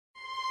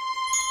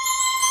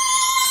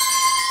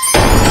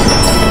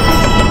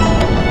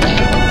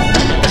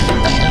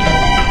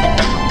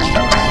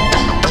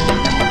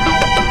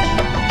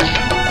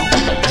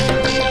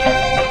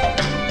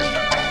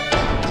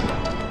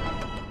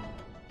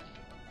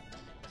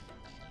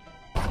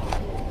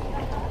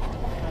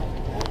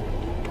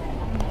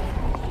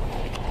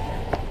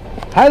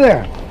Hi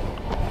there.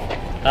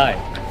 Hi.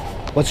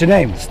 What's your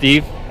name?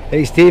 Steve.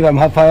 Hey Steve, I'm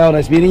Rafael.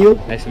 Nice meeting you.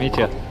 Nice to meet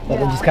you.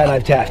 Welcome to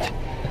Skydive Taft.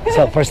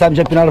 So, first time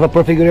jumping out of a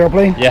perfect good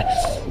airplane?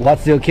 Yes.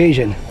 What's the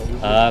occasion?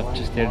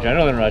 Just the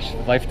adrenaline rush,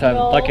 lifetime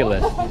bucket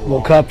list.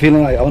 Woke up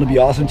feeling like I want to be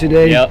awesome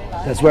today. Yep.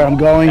 That's where I'm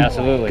going.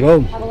 Absolutely. Go.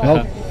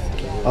 Nope.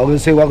 I was going to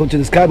say welcome to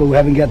the sky, but we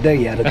haven't got there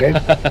yet,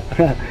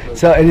 okay?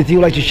 So, anything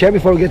you'd like to share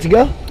before we get to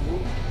go?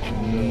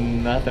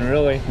 Nothing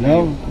really.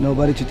 No?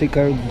 Nobody to take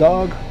care of the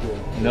dog?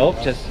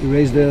 Nope, just... You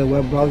raised the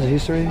web browser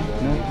history?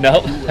 No?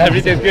 Nope,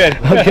 everything's good.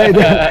 Okay,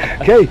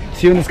 then. Okay,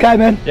 see you in the sky,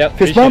 man. Yep,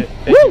 Fist bump.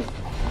 Woo!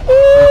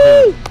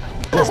 Woo!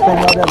 Let's spend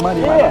all that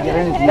money, might not get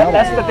anything else.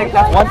 That's the thing,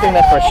 that's one thing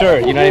that's for sure,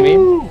 you know what I mean?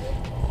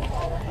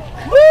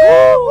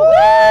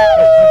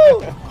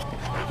 Woo! Woo!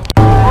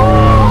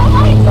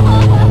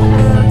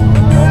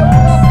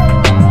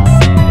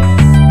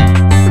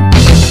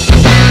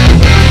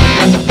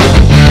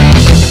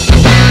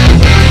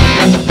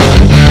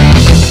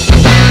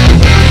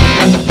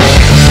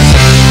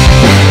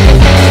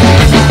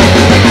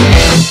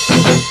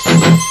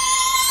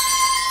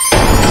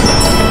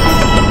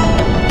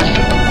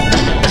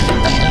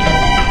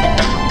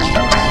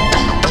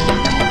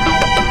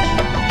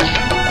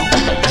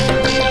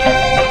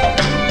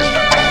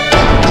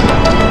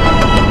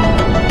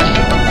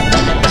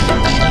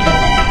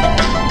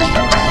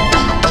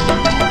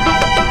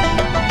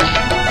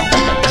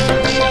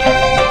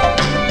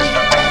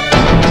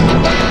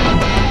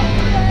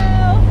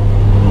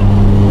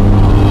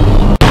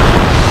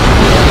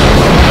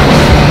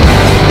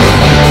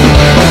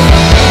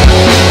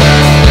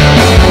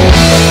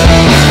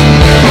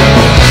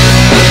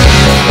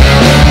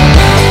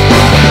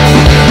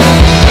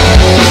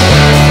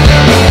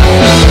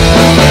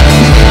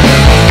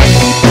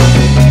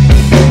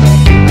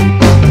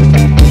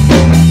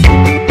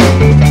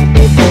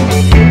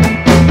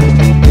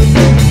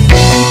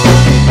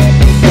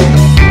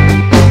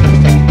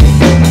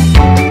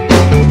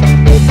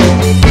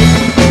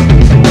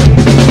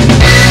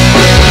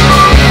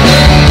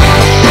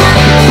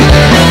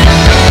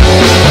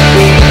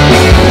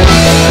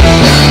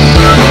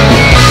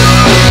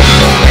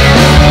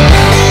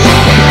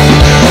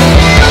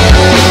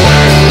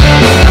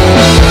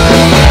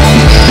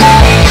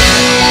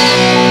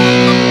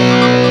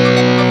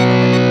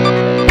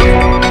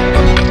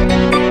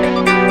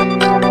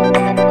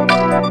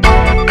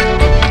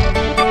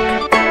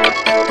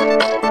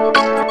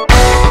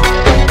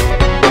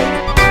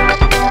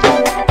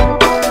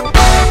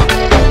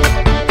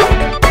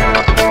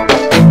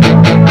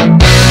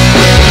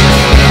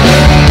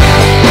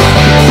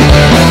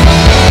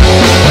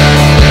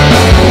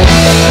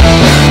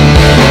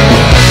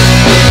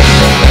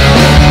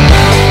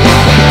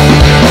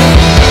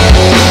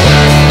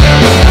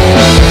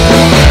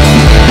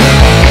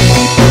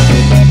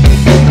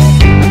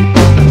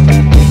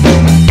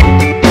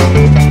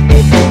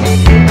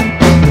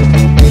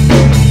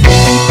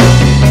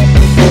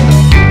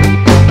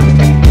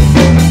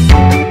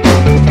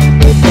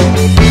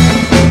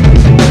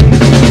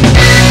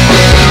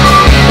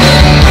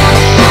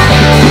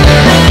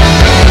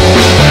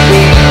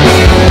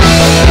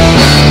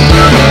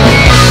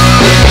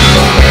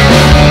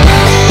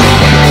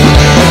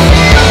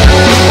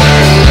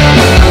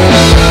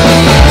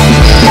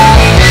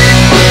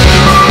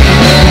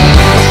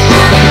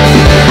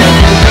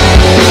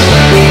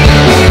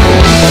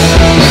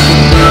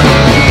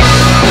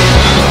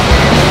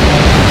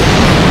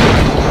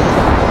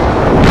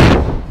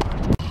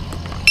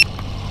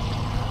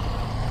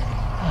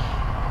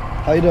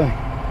 How you doing?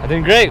 I'm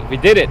doing great. We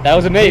did it. That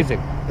was amazing.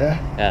 Yeah?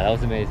 Yeah, that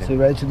was amazing. So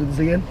you ready to do this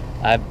again?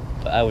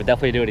 I would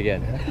definitely do it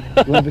again.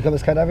 Yeah. You want to become a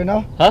skydiver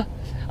now? Huh?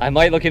 I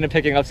might look into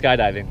picking up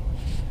skydiving.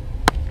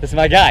 This is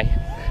my guy.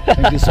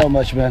 Thank you so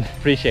much, man.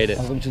 Appreciate it.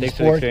 Welcome to Thanks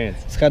the for the sport.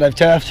 experience. Skydive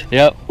Taft.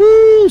 Yep.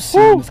 Woo! See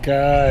you in the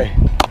sky.